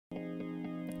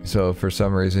So for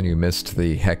some reason you missed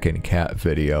the Heckin Cat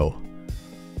video.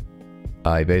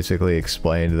 I basically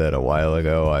explained that a while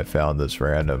ago I found this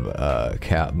random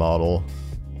cat model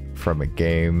from a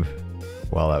game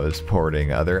while I was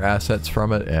porting other assets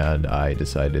from it, and I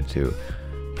decided to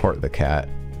port the cat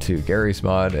to Gary's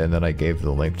mod, and then I gave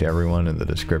the link to everyone in the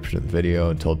description of the video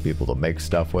and told people to make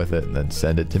stuff with it and then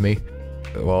send it to me.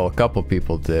 Well, a couple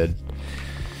people did.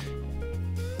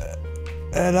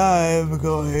 And I'm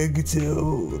going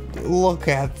to look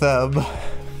at them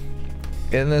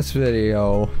in this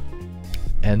video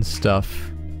and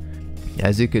stuff.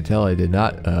 As you could tell, I did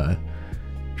not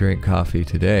drink coffee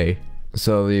today.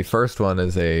 So the first one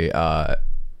is a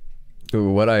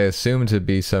what I assume to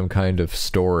be some kind of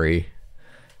story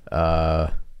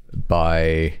by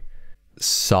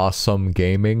Sawsome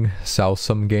Gaming.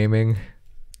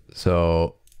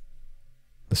 So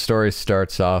the story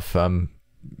starts off,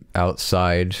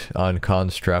 outside on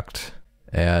Construct,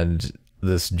 and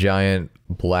this giant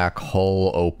black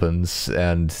hole opens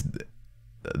and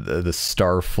the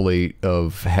Starfleet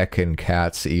of Heckin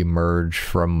Cats emerge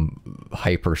from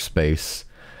hyperspace,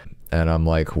 and I'm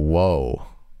like, whoa.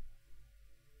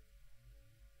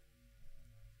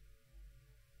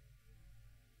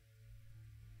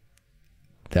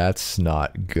 That's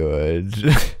not good.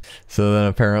 So then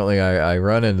apparently I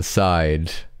run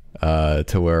inside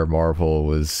to where Marvel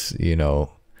was, you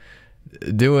know,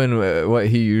 doing what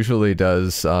he usually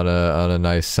does on a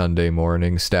nice Sunday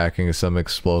morning, stacking some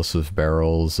explosive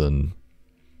barrels and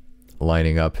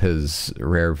lining up his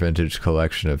rare vintage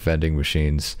collection of vending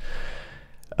machines.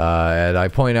 And I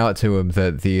point out to him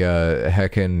that the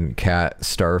Heckin Cat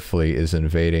Starfleet is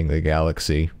invading the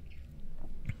galaxy.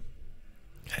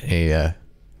 He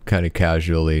kind of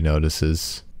casually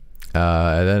notices.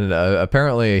 And then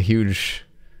apparently a huge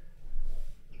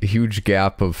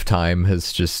gap of time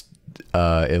has just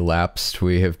elapsed.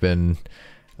 We have been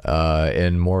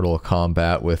in mortal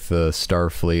combat with the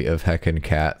Starfleet of Heckin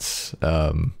Cats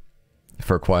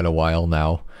for quite a while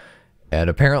now, and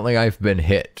apparently I've been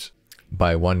hit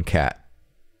by one cat.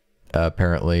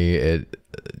 Apparently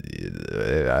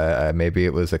maybe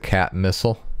it was a cat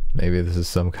missile. Maybe this is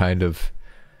some kind of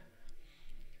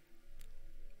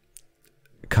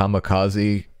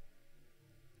kamikaze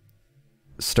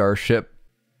starship.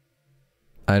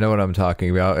 I know what I'm talking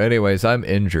about. Anyways, I'm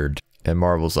injured. And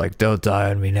Marvel's like, don't die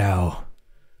on me now.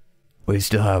 We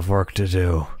still have work to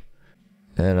do.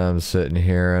 And I'm sitting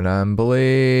here and I'm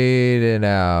bleeding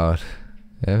out.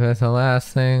 If it's the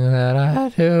last thing that I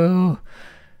do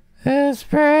is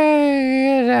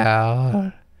bring it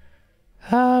out,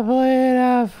 I'll bleed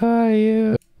out for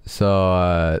you.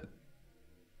 So,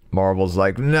 Marvel's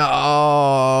like, no,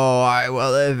 I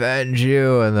will avenge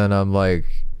you. And then I'm like,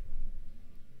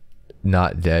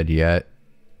 not dead yet,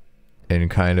 in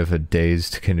kind of a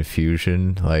dazed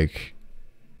confusion. Like,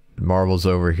 Marvel's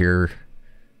over here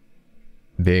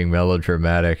being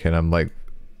melodramatic, and I'm like,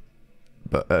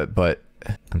 but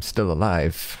I'm still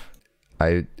alive.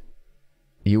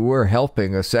 You were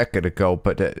helping a second ago,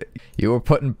 but you were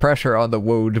putting pressure on the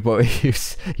wound, but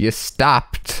you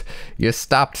stopped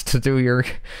to do your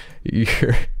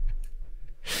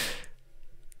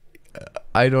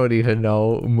I don't even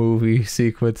know, movie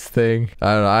sequence thing.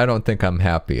 I don't think I'm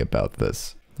happy about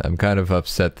this. I'm kind of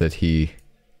upset that he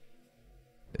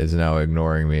is now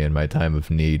ignoring me in my time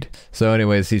of need. So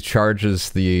anyways, he charges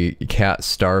the Cat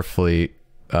Starfleet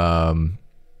and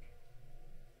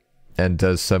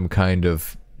does some kind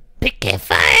of picket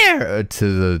fire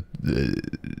to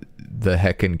the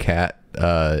Heckin Cat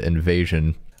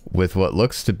invasion with what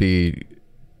looks to be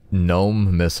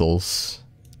gnome missiles.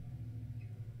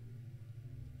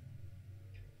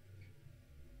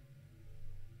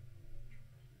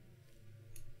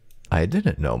 I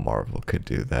didn't know Marvel could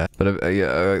do that. But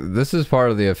this is part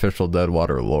of the official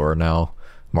Deadwater lore now.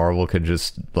 Marvel could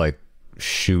just, like,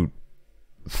 shoot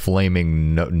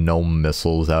flaming gnome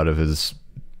missiles out of his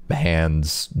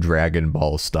hands, Dragon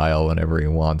Ball style, whenever he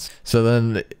wants. So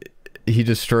then he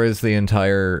destroys the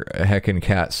entire Heckin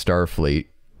Cat Starfleet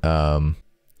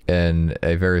in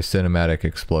a very cinematic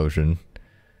explosion.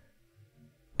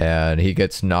 And he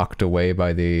gets knocked away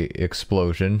by the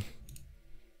explosion.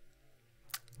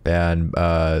 And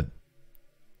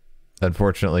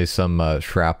unfortunately some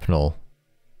shrapnel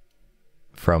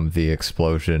from the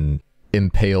explosion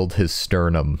impaled his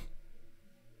sternum,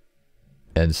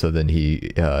 and so then he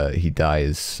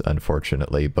dies,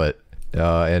 unfortunately. But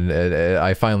and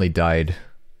I finally died.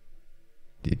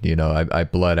 You know, I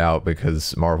bled out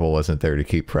because Marvel wasn't there to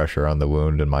keep pressure on the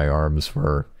wound, and my arms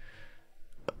were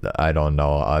I don't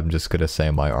know. I'm just gonna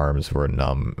say my arms were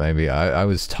numb. Maybe I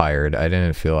was tired. I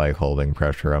didn't feel like holding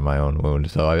pressure on my own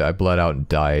wound, so I bled out and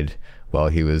died while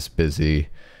he was busy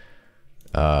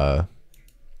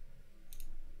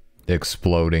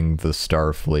exploding the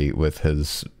Starfleet with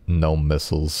his gnome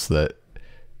missiles that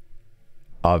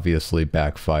obviously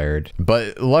backfired.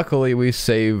 But luckily we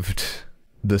saved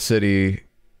the city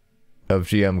of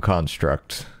GM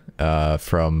Construct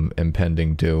from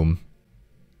impending doom.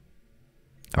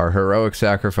 Our heroic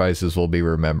sacrifices will be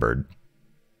remembered,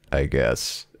 I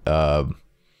guess. I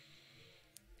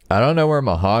don't know where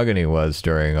Mahogany was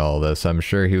during all this. I'm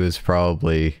sure he was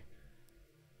probably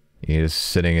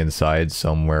sitting inside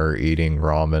somewhere eating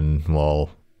ramen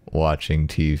while watching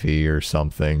TV or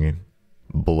something,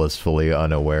 blissfully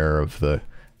unaware of the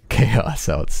chaos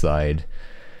outside.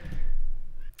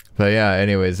 But yeah,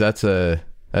 anyways, that's an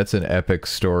epic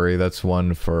story. That's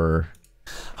one for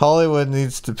Hollywood.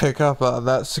 Needs to pick up on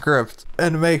that script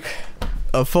and make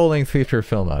a full-length feature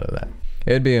film out of that.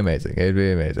 It'd be amazing. It'd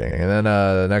be amazing. And then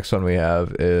the next one we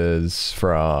have is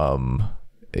from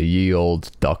Ye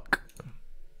Old Duck.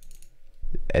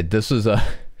 And this is a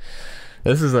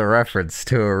reference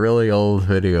to a really old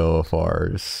video of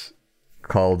ours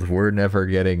called "We're Never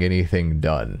Getting Anything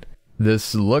Done."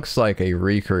 This looks like a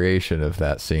recreation of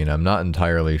that scene. I'm not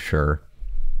entirely sure,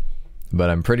 but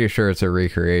I'm pretty sure it's a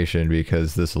recreation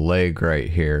because this leg right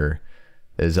here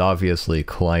is obviously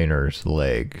Kleiner's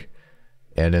leg,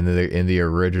 and in the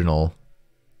original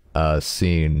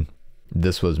scene,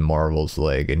 this was Marvel's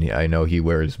leg, and I know he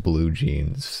wears blue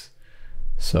jeans.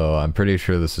 So I'm pretty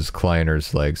sure this is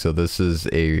Kleiner's leg. So this is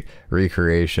a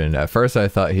recreation. At first I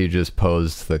thought he just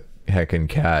posed the Heckin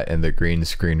Cat in the green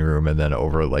screen room and then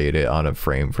overlaid it on a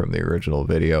frame from the original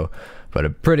video. But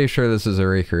I'm pretty sure this is a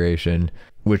recreation,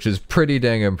 which is pretty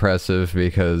dang impressive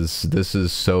because this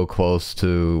is so close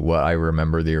to what I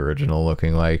remember the original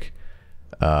looking like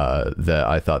that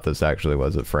I thought this actually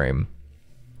was a frame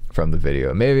from the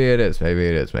video. Maybe it is. Maybe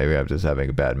it is. Maybe I'm just having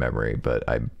a bad memory, but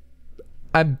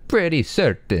I'm pretty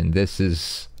certain this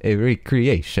is a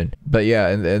recreation. But yeah,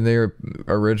 in their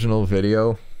original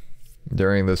video,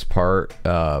 during this part,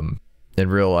 in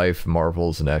real life,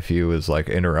 Marvel's nephew is like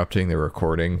interrupting the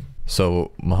recording.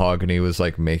 So Mahogany was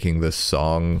like making this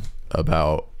song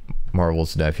about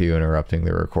Marvel's nephew interrupting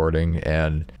the recording,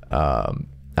 and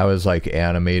I was like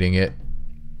animating it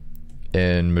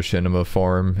in machinima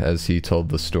form as he told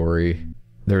the story.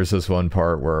 There's this one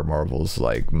part where Marvel's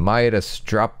like, "Midas,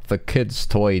 drop the kid's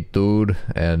toy, dude,"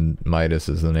 and Midas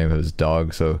is the name of his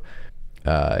dog. So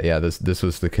yeah, this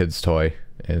was the kid's toy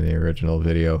in the original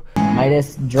video.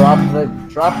 Midas, drop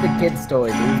the kid's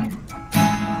toy, dude.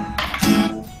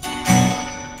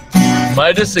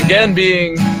 Midas, again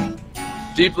being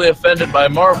deeply offended by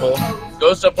Marvel,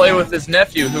 goes to play with his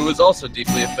nephew, who was also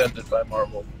deeply offended by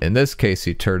Marvel. In this case,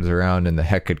 he turns around and the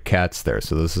Heckin Cat's there,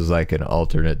 so this is like an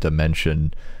alternate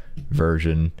dimension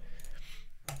version,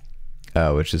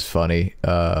 which is funny.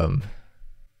 I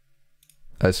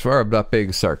swear I'm not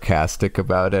being sarcastic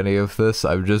about any of this.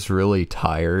 I'm just really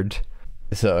tired,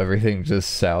 so everything just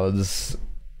sounds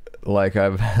like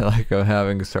I'm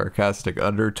having sarcastic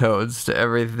undertones to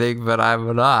everything, but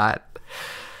I'm not.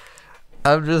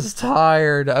 I'm just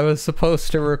tired. I was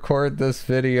supposed to record this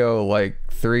video like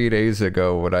 3 days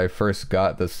ago when I first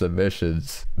got the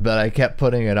submissions, but I kept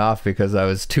putting it off because I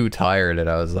was too tired, and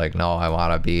I was like, no, I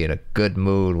want to be in a good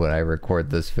mood when I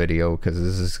record this video because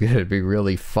this is going to be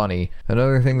really funny.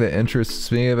 Another thing that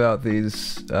interests me about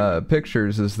these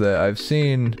pictures is that I've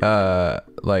seen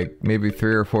like maybe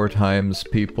 3 or 4 times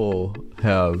people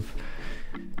have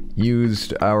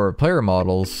used our player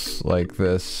models like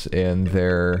this in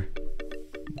their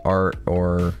art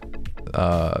or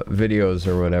videos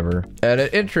or whatever, and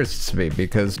it interests me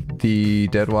because the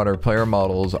Deadwater player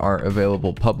models aren't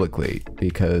available publicly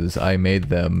because I made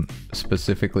them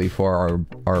specifically for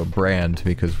our brand,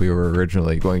 because we were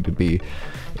originally going to be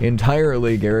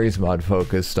entirely Gary's Mod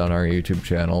focused on our YouTube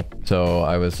channel. So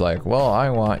I was like, well, I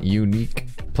want unique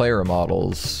player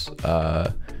models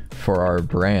for our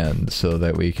brand so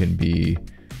that we can be,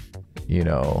 you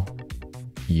know,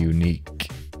 unique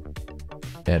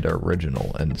and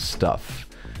original and stuff.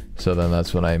 So then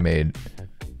that's when I made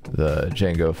the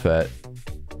Jango Fett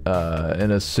in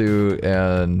a suit,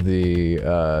 and the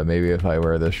maybe if I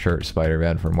wear this shirt,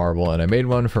 Spider-Man for Marvel. And I made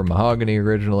one for Mahogany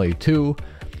originally too,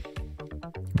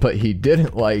 but he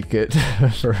didn't like it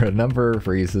for a number of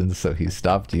reasons, so he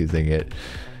stopped using it.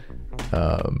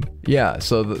 Yeah,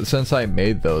 so since I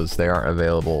made those, they aren't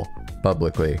available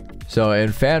publicly. So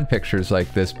in fan pictures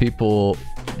like this, people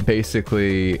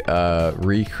basically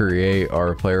recreate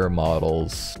our player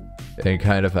models in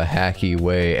kind of a hacky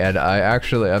way, and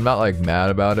I'm not like mad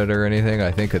about it or anything.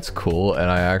 I think it's cool, and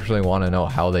I actually want to know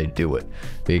how they do it,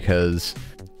 because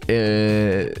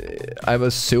I'm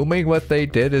assuming what they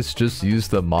did is just use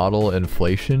the model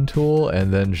inflation tool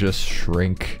and then just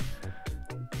shrink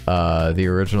the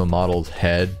original model's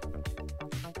head,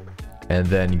 and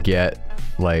then get,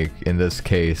 like in this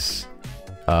case,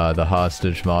 the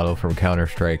hostage model from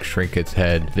Counter-Strike, shrink its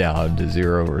head down to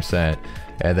 0%,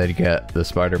 and then get the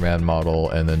Spider-Man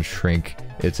model and then shrink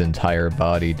its entire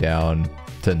body down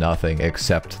to nothing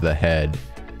except the head,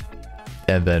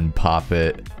 and then pop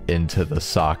it into the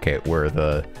socket where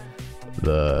the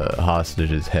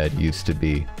hostage's head used to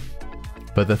be.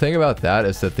 But the thing about that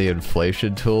is that the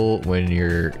inflation tool, when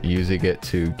you're using it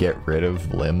to get rid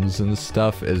of limbs and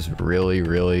stuff, is really,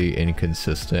 really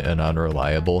inconsistent and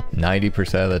unreliable.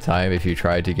 90% of the time, if you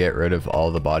try to get rid of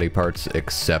all the body parts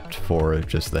except for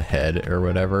just the head or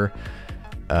whatever,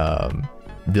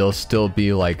 there'll still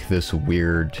be like this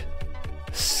weird,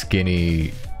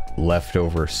 skinny,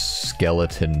 leftover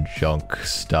skeleton junk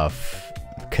stuff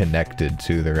connected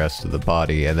to the rest of the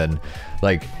body, and then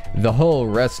like the whole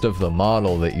rest of the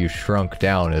model that you shrunk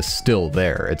down is still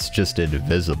there. It's just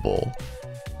invisible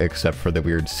except for the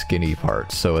weird skinny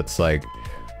parts. So it's like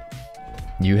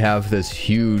you have this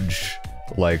huge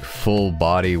like full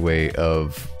body weight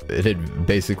of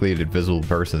basically an invisible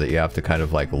person that you have to kind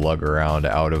of like lug around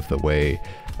out of the way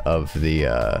of the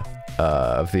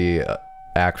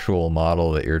actual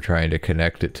model that you're trying to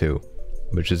connect it to,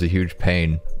 which is a huge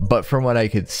pain. But from what I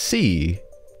could see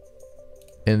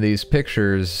in these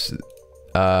pictures,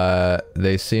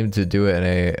 they seem to do it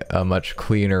in a much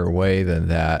cleaner way than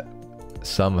that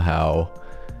somehow.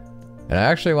 And I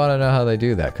actually want to know how they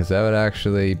do that, because that would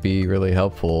actually be really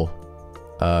helpful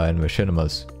in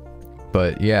machinimas.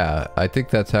 But yeah, I think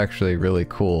that's actually really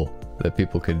cool that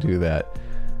people can do that,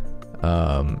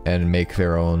 and make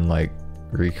their own like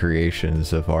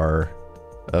recreations of our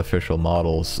official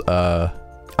models.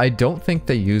 I don't think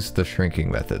they used the shrinking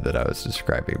method that I was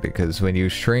describing, because when you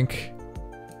shrink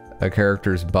a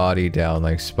character's body down,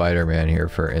 like Spider-Man here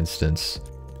for instance,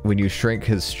 when you shrink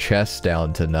his chest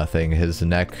down to nothing, his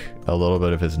neck, a little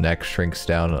bit of his neck shrinks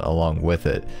down along with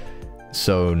it.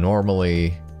 So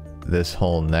normally this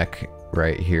whole neck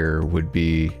right here would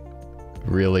be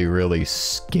really, really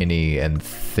skinny and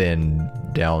thin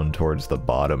down towards the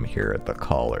bottom here at the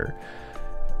collar.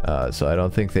 So I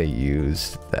don't think they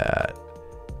used that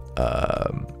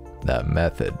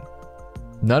method.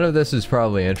 None of this is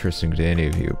probably interesting to any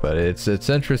of you, but it's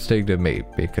interesting to me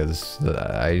because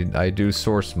I do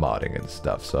source modding and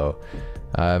stuff, so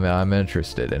I'm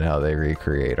interested in how they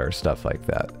recreate our stuff like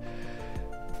that.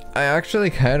 I actually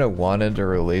kind of wanted to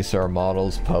release our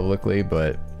models publicly,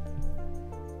 but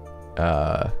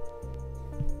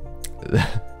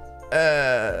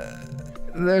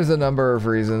there's a number of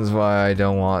reasons why I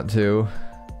don't want to.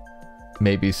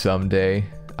 Maybe someday,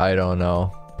 I don't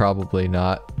know, probably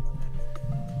not.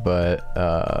 But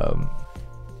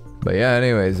yeah,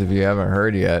 anyways, if you haven't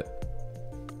heard yet,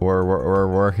 we're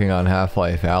working on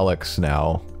Half-Life Alyx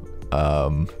now,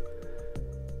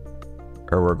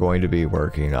 or we're going to be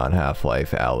working on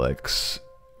Half-Life Alyx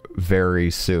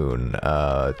very soon.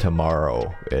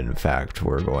 Tomorrow, in fact,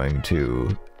 we're going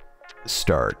to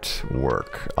start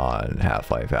work on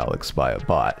Half-Life Alyx by a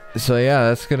bot. So yeah,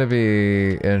 that's gonna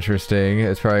be interesting.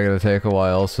 It's probably gonna take a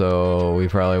while, so we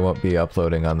probably won't be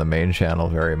uploading on the main channel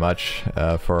very much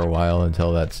for a while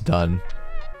until that's done.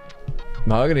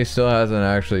 Mahogany still hasn't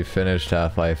actually finished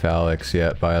Half-Life Alyx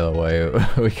yet, by the way.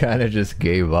 We kind of just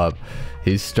gave up.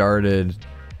 He started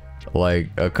like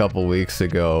a couple weeks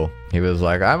ago. He was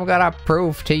like, I'm gonna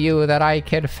prove to you that I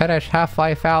can finish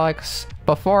Half-Life Alyx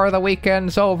before the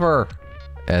weekend's over.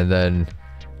 And then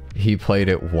he played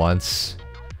it once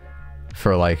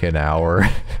for like an hour.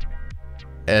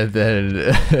 And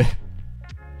then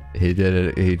he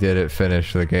didn't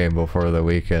finish the game before the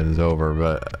weekend's over.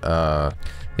 But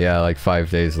yeah, like 5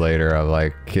 days later, I'm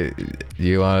like,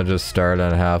 you want to just start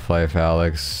on Half-Life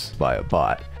Alyx by a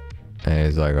bot? And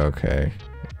he's like, okay,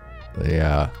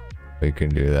 yeah, we can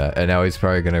do that. And now he's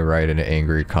probably gonna write an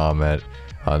angry comment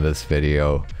on this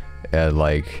video and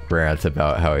like rant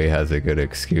about how he has a good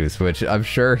excuse, which I'm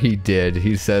sure he did.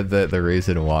 He said that the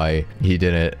reason why he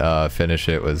didn't finish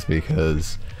it was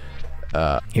because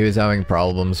he was having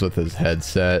problems with his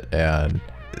headset, and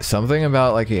something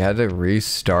about like he had to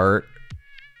restart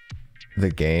the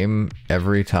game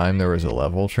every time there was a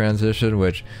level transition,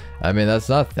 which, I mean, that's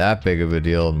not that big of a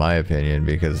deal in my opinion,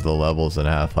 because the levels in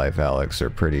Half-Life Alyx are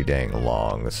pretty dang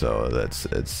long, so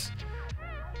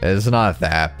It's not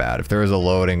that bad. If there was a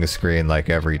loading screen like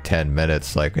every 10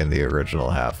 minutes like in the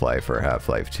original Half-Life or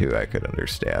Half-Life 2, I could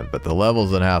understand. But the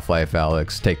levels in Half-Life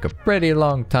Alyx take a pretty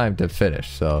long time to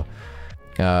finish, so...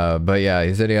 but yeah,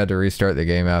 he said he had to restart the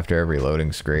game after every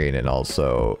loading screen, and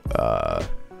also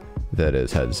that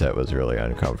his headset was really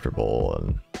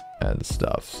uncomfortable and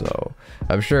stuff, so...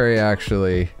 I'm sure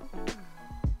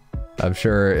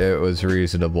it was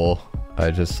reasonable. I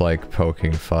just like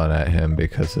poking fun at him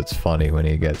because it's funny when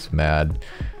he gets mad.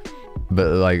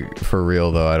 But like, for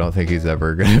real though, I don't think he's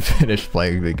ever gonna finish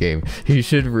playing the game. He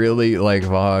should really, like,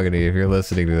 Mahogany, if you're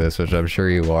listening to this, which I'm sure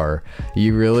you are,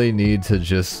 you really need to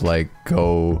just like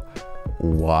go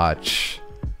watch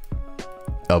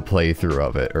a playthrough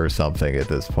of it or something at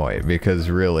this point. Because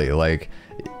really, like,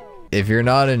 if you're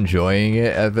not enjoying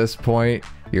it at this point,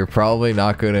 you're probably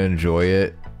not gonna enjoy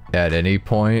it at any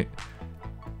point.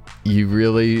 You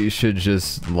really should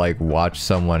just like watch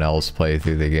someone else play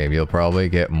through the game. You'll probably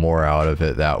get more out of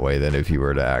it that way than if you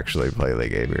were to actually play the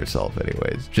game yourself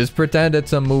anyways. Just pretend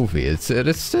it's a movie.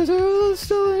 It'll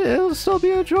still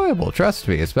be enjoyable, trust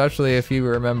me, especially if you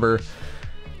remember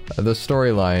the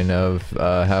storyline of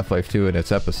Half-Life 2 and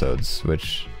its episodes,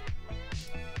 which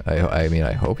I mean,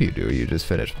 I hope you do. You just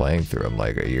finished playing through them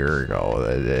like a year ago,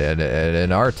 and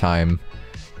in our time,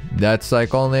 that's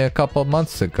like only a couple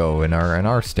months ago in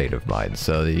our state of mind,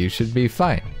 so you should be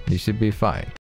fine. You should be fine.